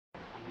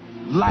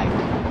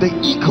like the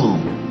eagle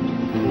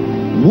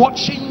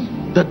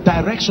watching the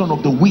direction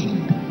of the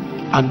wind,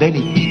 and then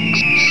it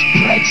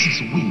spreads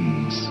its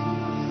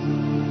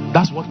wings.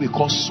 That's what we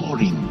call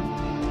soaring.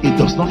 It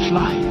does not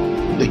fly.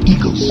 The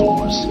eagle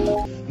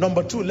soars.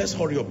 Number two, let's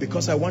hurry up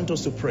because I want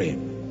us to pray.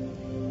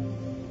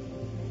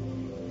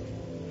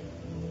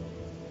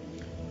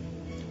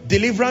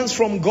 Deliverance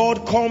from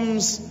God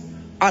comes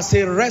as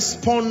a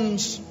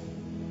response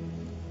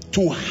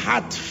to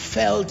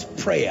heartfelt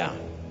prayer.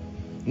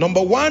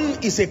 Number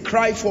one is a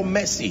cry for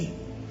mercy.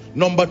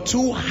 Number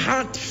two,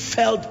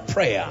 heartfelt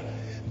prayer.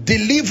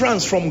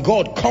 Deliverance from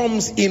God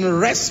comes in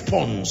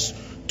response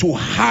to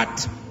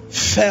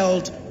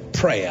heartfelt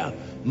prayer.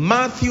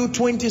 Matthew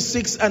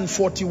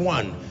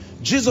 26:41.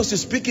 Jesus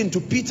is speaking to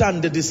Peter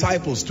and the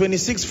disciples.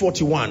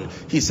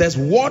 26:41. He says,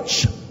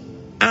 watch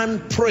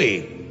and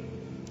pray.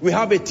 We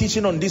have a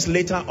teaching on this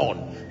later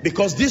on,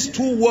 because these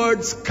two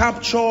words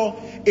capture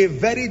a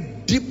very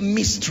deep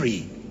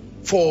mystery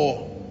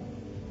for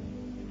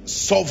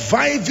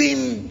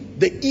surviving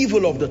the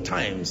evil of the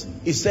times.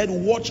 He said,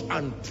 watch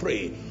and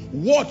pray.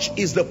 Watch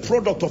is the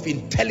product of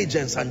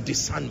intelligence and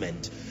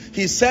discernment.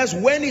 He says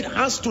when it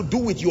has to do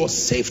with your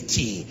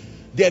safety,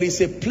 there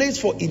is a place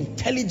for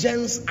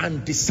intelligence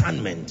and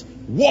discernment.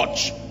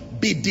 Watch,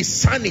 be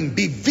discerning,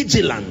 be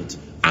vigilant.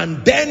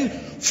 And then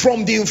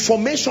from the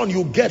information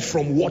you get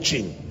from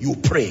watching, you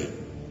pray.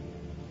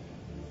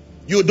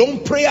 You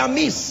don't pray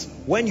amiss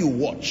when you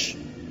watch.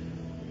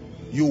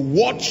 You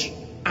watch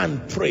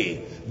and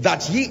pray,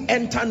 that ye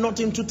enter not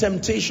into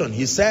temptation.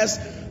 He says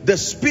the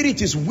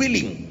spirit is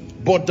willing,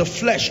 but the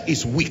flesh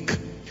is weak.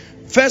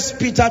 1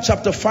 Peter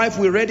chapter 5,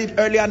 we read it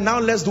earlier. Now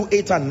let's do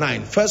 8 and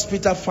 9. 1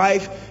 Peter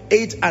 5,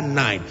 8 and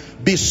 9.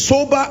 Be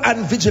sober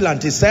and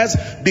vigilant, he says,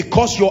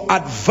 because your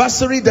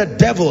adversary the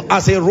devil,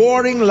 as a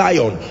roaring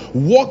lion,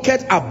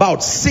 walketh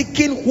about,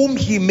 seeking whom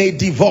he may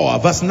devour.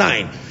 Verse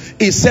 9.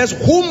 It says,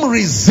 whom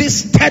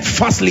resist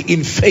steadfastly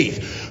in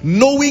faith,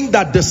 knowing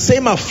that the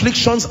same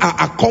afflictions are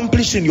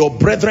accomplished in your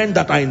brethren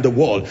that are in the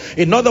world.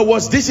 In other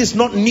words, this is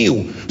not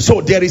new.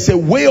 So there is a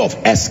way of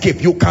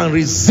escape. You can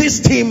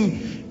resist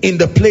him in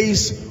the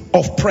place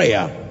of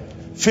prayer.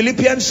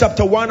 Philippians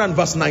chapter 1 and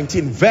verse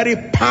 19, very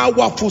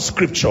powerful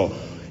scripture.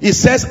 It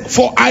says,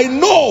 for I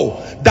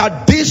know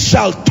that this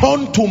shall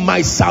turn to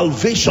my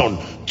salvation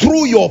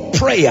through your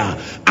prayer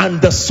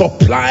and the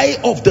supply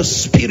of the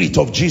Spirit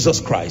of Jesus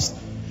Christ.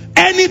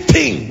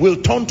 Anything will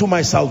turn to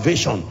my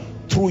salvation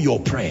through your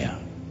prayer.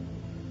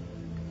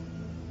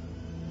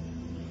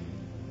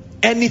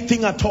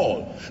 Anything at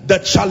all. The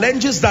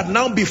challenges that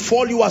now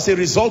befall you as a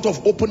result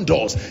of open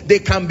doors, they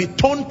can be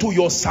turned to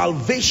your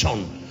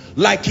salvation,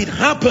 like it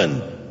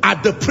happened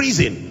at the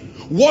prison.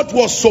 What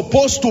was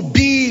supposed to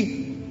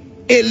be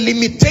a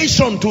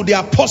limitation to the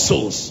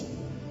apostles.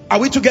 Are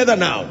we together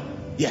now?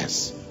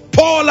 Yes.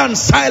 Paul and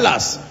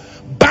Silas,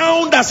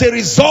 bound as a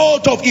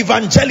result of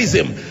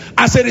evangelism,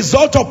 as a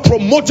result of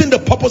promoting the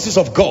purposes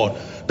of God.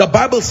 The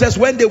Bible says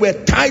when they were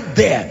tied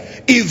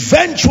there,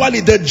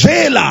 eventually the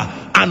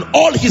jailer and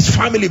all his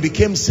family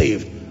became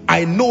saved.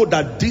 I know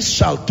that this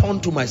shall turn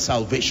to my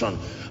salvation.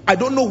 I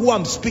don't know who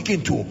I'm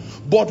speaking to,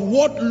 but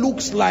what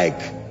looks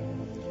like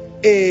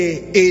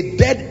a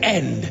dead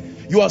end,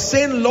 you are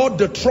saying, Lord,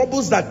 the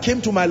troubles that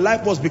came to my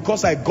life was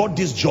because I got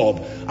this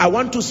job. I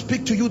want to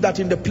speak to you that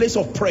in the place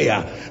of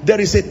prayer, there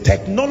is a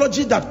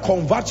technology that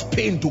converts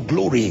pain to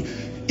glory.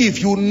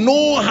 If you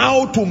know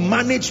how to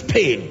manage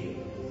pain.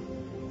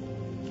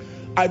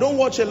 I don't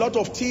watch a lot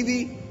of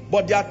TV,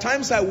 but there are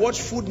times I watch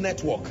Food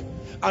Network,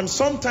 and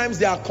sometimes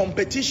there are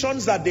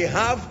competitions that they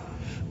have,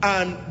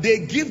 and they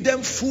give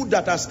them food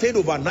that has stayed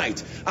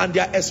overnight, and they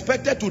are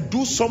expected to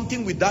do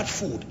something with that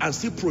food and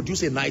still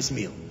produce a nice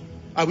meal.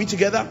 Are we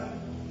together?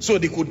 So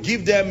they could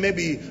give them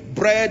maybe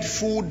bread,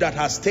 food that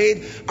has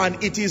stayed, and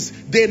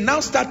they now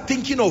start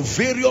thinking of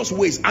various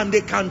ways, and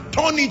they can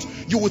turn it.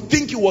 You would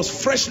think it was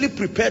freshly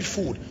prepared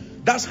food.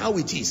 That's how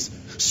it is.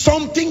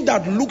 Something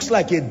that looks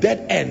like a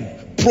dead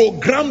end,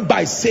 programmed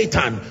by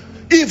Satan.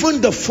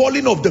 Even the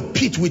falling of the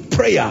pit with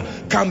prayer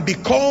can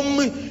become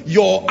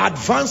your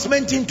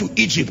advancement into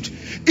Egypt.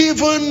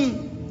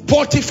 Even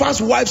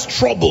Potiphar's wife's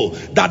trouble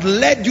that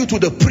led you to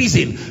the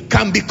prison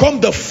can become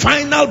the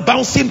final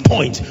bouncing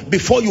point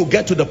before you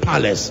get to the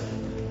palace.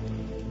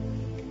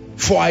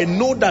 For I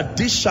know that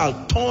this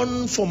shall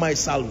turn for my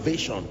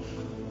salvation.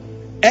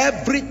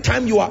 Every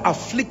time you are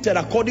afflicted,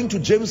 according to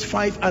James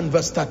 5 and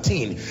verse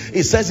 13,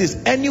 it says,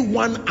 is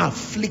anyone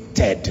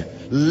afflicted?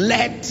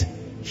 Let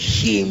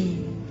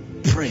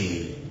him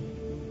pray.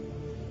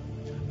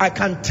 I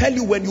can tell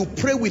you, when you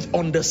pray with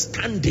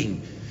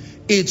understanding,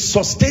 it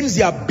sustains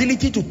the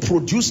ability to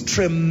produce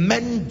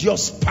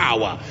tremendous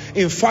power.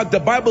 In fact, the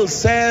Bible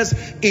says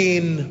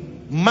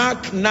in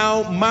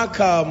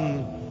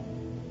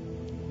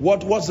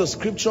what's the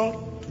scripture?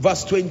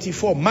 Verse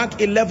 24, Mark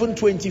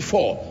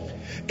 11:24.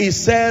 It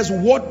says,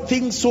 what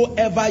things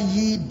soever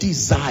ye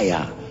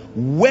desire,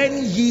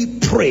 when ye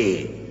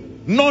pray,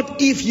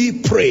 not if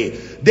ye pray.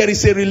 There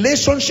is a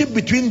relationship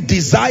between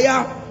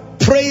desire,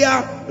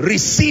 prayer,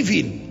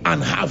 receiving,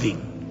 and having.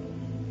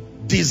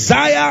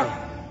 desire,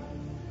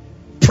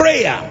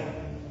 prayer,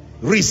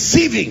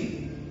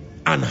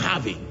 receiving, and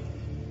having.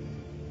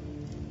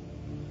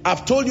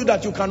 I've told you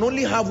that you can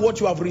only have what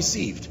you have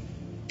received.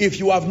 If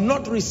you have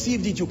not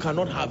received it, you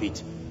cannot have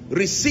it.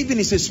 Receiving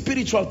is a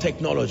spiritual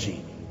technology,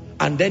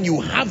 and then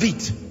you have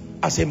it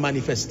as a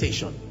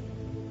manifestation.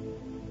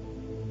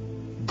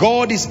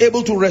 God is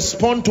able to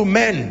respond to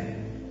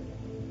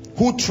men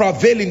who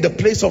travail in the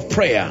place of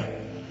prayer.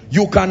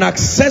 You can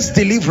access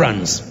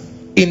deliverance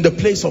in the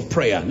place of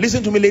prayer.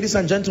 Listen to me, ladies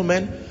and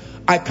gentlemen.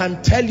 I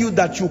can tell you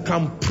that you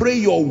can pray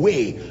your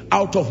way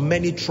out of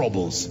many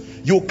troubles.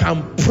 You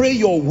can pray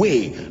your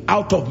way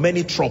out of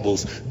many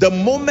troubles. The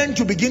moment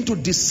you begin to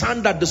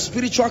discern that the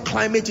spiritual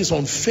climate is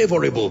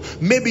unfavorable,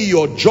 maybe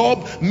your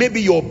job,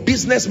 maybe your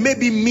business,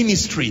 maybe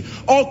ministry,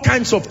 all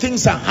kinds of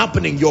things are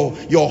happening.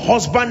 Your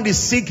husband is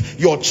sick,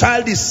 your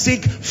child is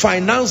sick,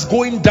 finance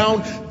going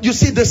down. You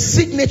see, the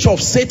signature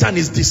of Satan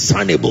is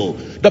discernible.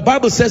 The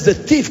Bible says the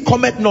thief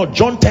cometh not,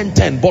 John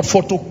 10:10, but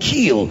for to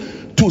kill,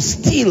 to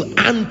steal,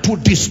 and to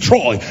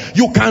destroy.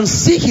 You can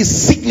see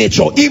his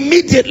signature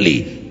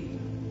immediately.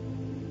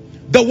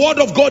 The word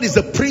of God is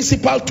the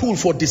principal tool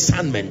for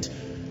discernment.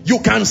 You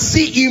can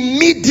see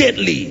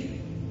immediately,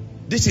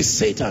 this is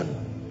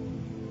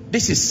Satan.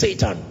 This is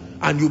Satan.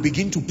 And you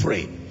begin to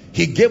pray.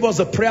 He gave us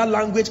a prayer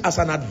language as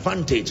an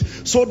advantage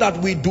so that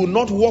we do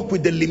not walk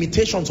with the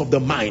limitations of the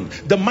mind.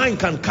 The mind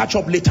can catch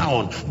up later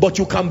on, but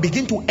you can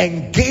begin to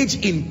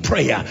engage in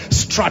prayer,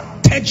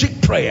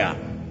 strategic prayer.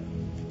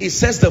 It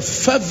says the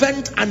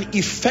fervent and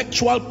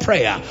effectual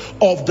prayer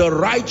of the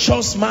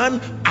righteous man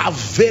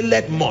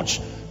availeth much.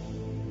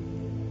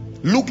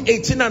 Luke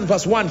 18 and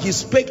verse 1, he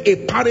spake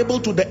a parable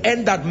to the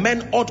end that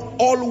men ought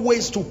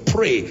always to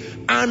pray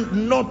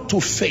and not to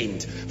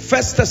faint. 1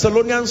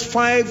 Thessalonians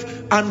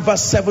 5 and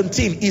verse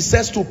 17, it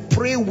says to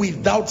pray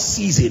without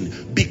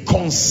ceasing. Be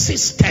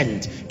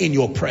consistent in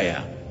your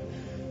prayer.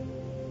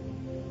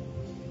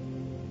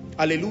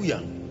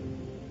 Hallelujah.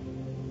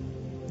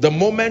 The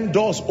moment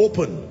doors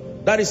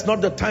open, that is not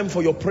the time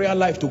for your prayer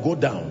life to go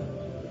down.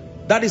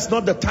 That is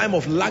not the time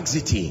of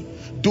laxity.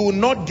 Do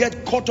not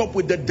get caught up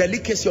with the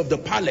delicacy of the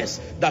palace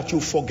that you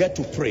forget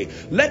to pray.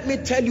 Let me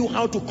tell you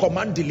how to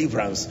command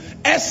deliverance.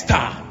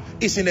 Esther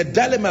is in a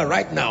dilemma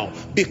right now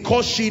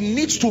because she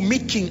needs to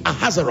meet King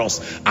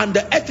Ahasuerus, and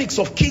the ethics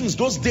of kings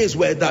those days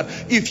were that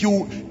if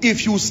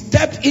you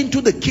stepped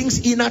into the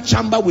king's inner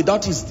chamber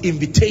without his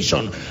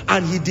invitation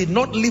and he did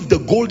not leave the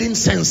golden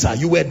censer,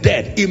 you were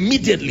dead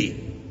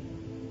immediately.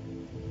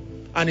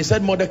 And he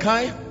said,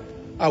 Mordecai,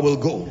 I will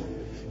go.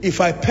 If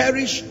I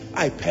perish,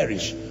 I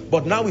perish.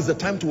 But now is the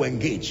time to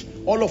engage.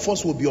 All of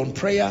us will be on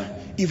prayer,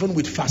 even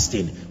with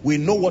fasting. We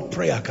know what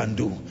prayer can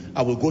do.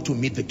 I will go to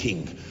meet the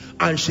king.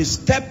 And she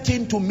stepped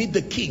in to meet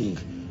the king.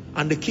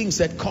 And the king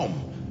said, come.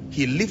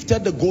 He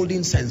lifted the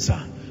golden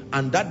censer.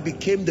 And that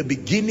became the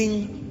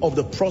beginning of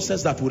the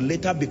process that will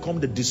later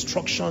become the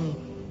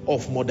destruction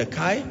of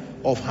Mordecai,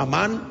 of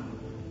Haman,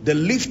 the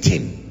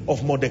lifting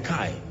of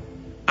Mordecai,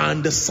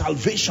 and the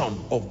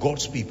salvation of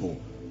God's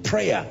people.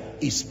 Prayer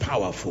is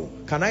powerful.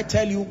 Can I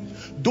tell you,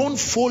 don't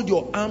fold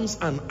your arms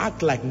and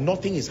act like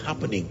nothing is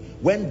happening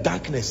when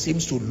darkness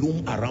seems to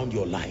loom around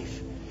your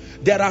life.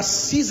 There are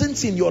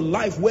seasons in your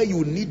life where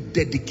you need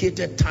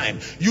dedicated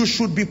time. You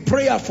should be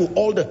prayerful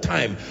all the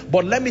time.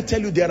 But let me tell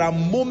you, there are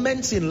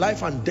moments in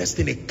life and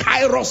destiny,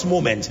 kairos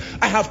moments.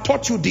 I have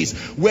taught you this.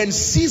 When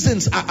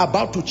seasons are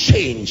about to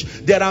change,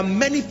 there are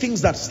many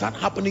things that start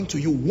happening to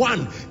you.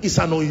 One is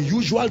an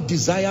unusual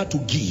desire to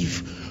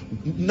give.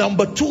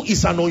 Number two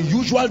is an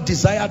unusual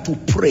desire to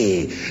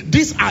pray.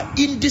 These are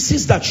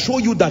indices that show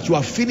you that you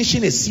are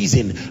finishing a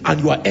season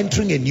and you are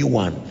entering a new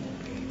one.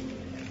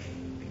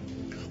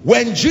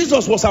 When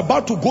Jesus was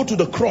about to go to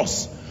the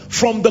cross,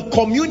 from the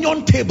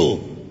communion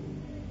table,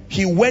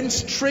 he went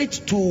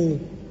straight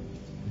to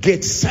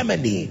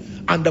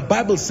Gethsemane, and the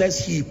Bible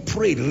says he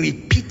prayed,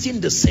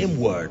 repeating the same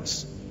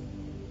words.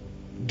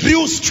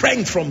 Drew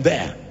strength from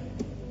there,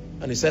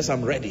 and he says,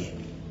 I'm ready.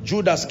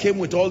 Judas came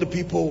with all the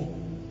people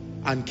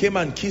and came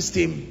and kissed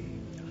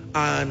him,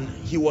 and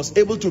he was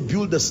able to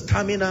build the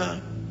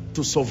stamina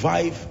to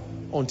survive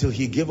until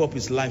he gave up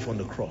his life on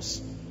the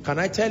cross. Can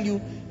I tell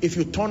you, if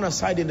you turn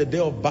aside in the day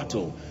of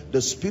battle,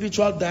 the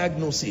spiritual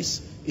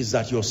diagnosis is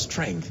that your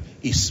strength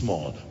is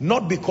small.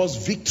 Not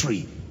because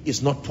victory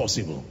is not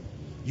possible.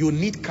 You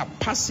need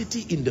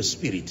capacity in the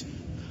spirit.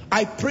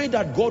 I pray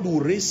that God will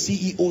raise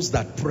CEOs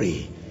that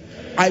pray.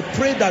 I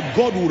pray that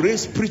God will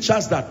raise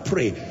preachers that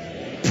pray.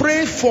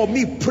 Pray for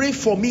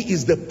me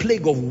is the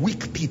plague of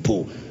weak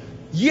people.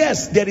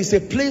 Yes, there is a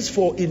place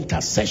for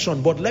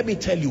intercession, but let me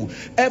tell you,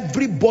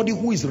 everybody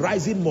who is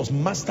rising must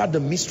master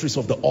the mysteries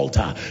of the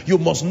altar. You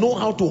must know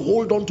how to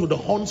hold on to the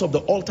horns of the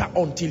altar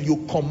until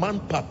you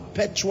command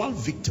perpetual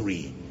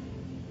victory.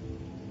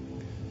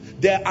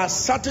 There are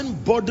certain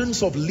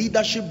burdens of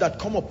leadership that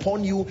come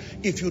upon you.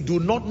 If you do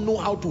not know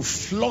how to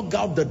flog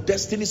out the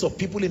destinies of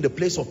people in the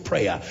place of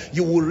prayer,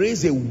 you will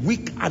raise a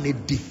weak and a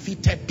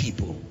defeated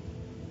people.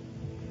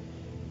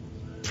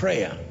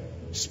 Prayer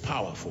is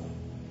powerful.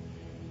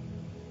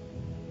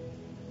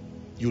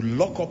 You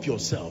lock up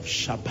yourself.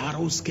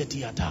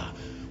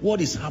 What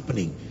is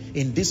happening?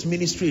 In this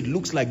ministry, it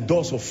looks like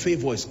doors of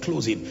favor is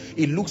closing.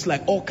 It looks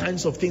like all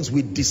kinds of things.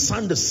 We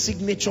discern the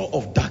signature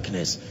of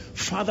darkness.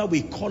 Father,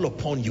 we call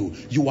upon you.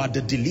 You are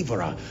the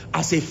deliverer.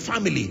 As a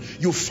family,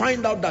 you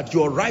find out that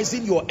you're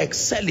rising, you're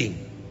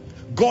excelling.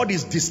 God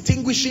is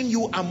distinguishing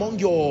you among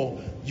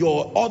your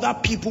other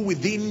people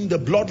within the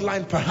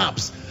bloodline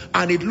perhaps,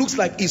 and it looks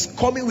like it's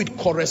coming with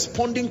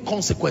corresponding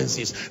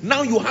consequences.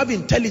 Now you have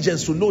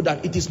intelligence to know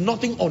that it is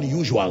nothing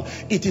unusual.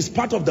 It is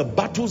part of the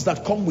battles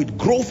that come with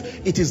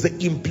growth. It is the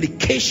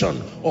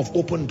implication of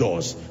open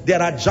doors.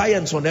 There are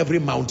giants on every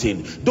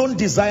mountain. Don't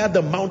desire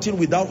the mountain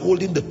without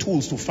holding the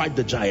tools to fight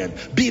the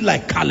giant. Be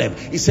like Caleb.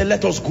 He said,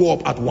 let us go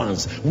up at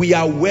once. We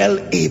are well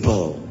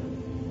able.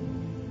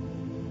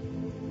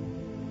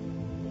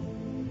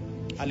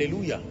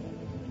 Hallelujah.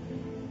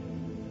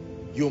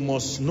 You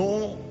must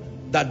know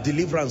that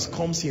deliverance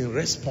comes in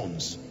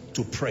response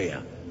to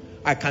prayer.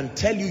 I can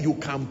tell you, you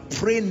can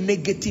pray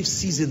negative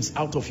seasons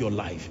out of your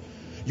life.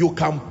 You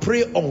can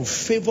pray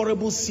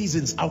unfavorable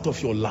seasons out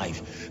of your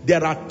life.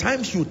 There are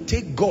times you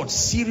take God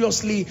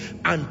seriously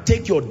and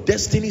take your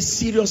destiny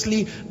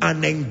seriously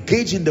and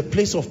engage in the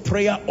place of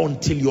prayer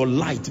until your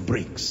light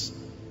breaks.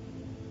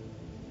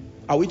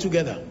 Are we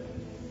together?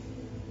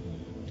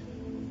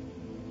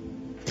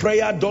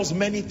 Prayer does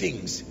many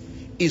things.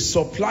 It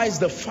supplies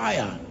the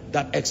fire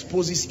that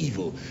exposes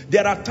evil.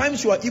 There are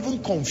times you are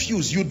even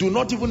confused. You do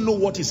not even know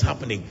what is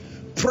happening.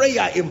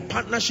 Prayer in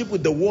partnership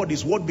with the word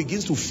is what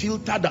begins to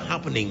filter the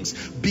happenings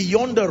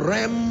beyond the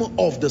realm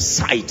of the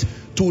sight,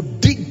 to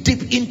dig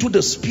deep into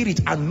the spirit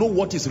and know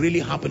what is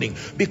really happening.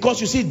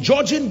 Because you see,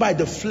 judging by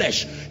the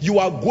flesh, you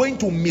are going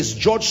to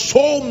misjudge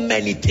so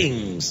many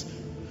things.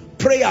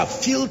 Prayer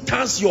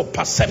filters your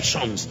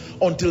perceptions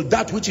until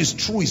that which is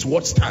true is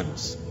what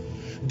stands.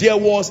 There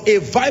was a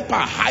viper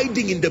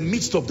hiding in the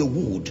midst of the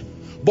wood,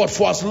 but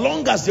for as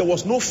long as there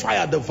was no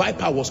fire, the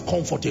viper was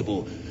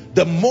comfortable.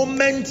 The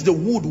moment the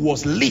wood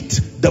was lit,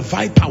 the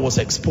viper was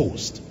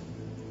exposed.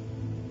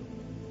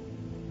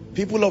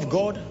 People of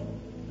God,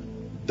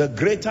 the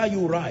greater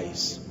you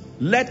rise,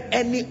 let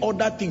any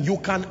other thing, you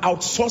can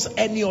outsource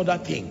any other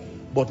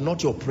thing, but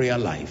not your prayer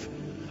life.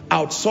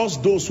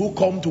 Outsource those who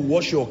come to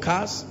wash your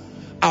cars.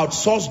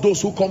 Outsource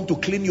those who come to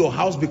clean your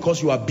house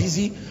because you are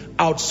busy.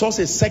 Outsource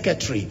a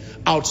secretary.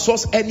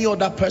 Outsource any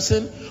other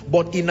person.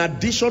 But in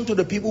addition to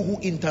the people who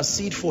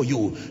intercede for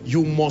you,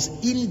 you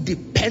must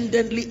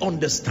independently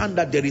understand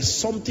that there is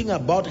something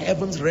about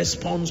heaven's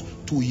response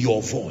to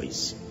your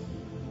voice.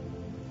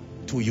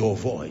 To your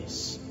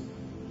voice.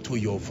 To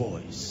your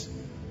voice.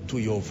 To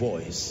your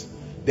voice.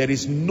 There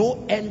is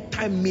no end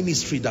time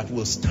ministry that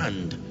will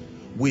stand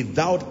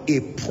without a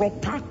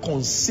proper,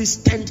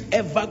 consistent,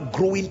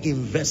 ever-growing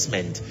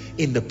investment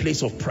in the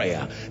place of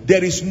prayer.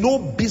 There is no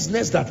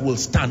business that will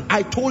stand.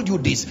 I told you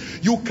this.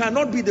 You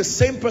cannot be the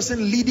same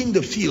person leading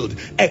the field,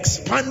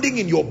 expanding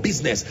in your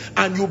business,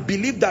 and you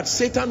believe that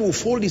Satan will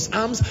fold his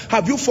arms.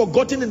 Have you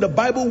forgotten in the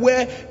Bible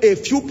where a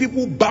few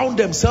people bound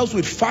themselves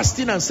with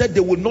fasting and said they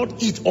will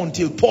not eat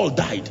until Paul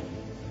died?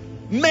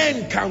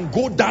 Men can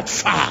go that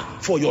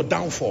far for your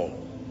downfall.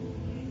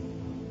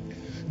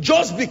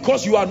 Just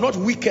because you are not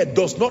wicked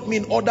does not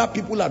mean other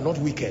people are not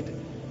wicked.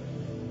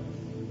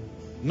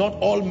 Not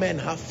all men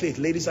have faith,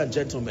 ladies and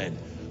gentlemen.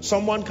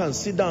 Someone can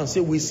sit down and say,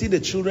 we see the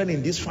children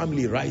in this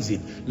family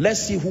rising.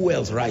 Let's see who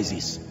else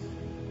rises.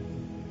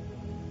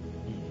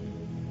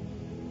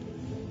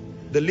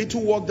 The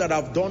little work that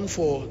I've done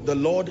for the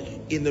Lord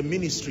in the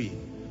ministry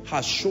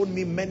has shown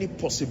me many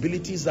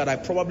possibilities that I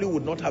probably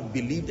would not have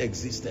believed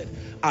existed,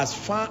 as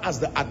far as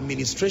the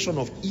administration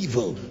of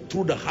evil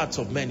through the hearts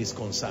of men is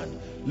concerned.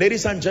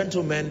 Ladies and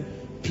gentlemen,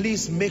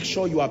 please make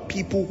sure you are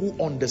people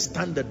who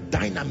understand the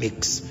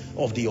dynamics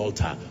of the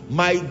altar.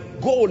 My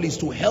goal is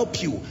to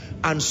help you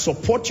and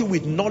support you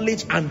with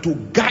knowledge and to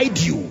guide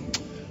you.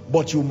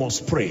 But you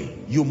must pray.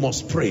 You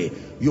must pray.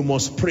 You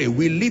must pray.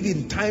 We live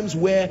in times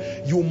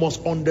where you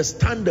must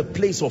understand the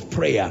place of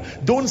prayer.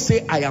 Don't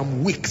say, I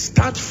am weak.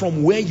 Start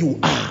from where you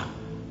are.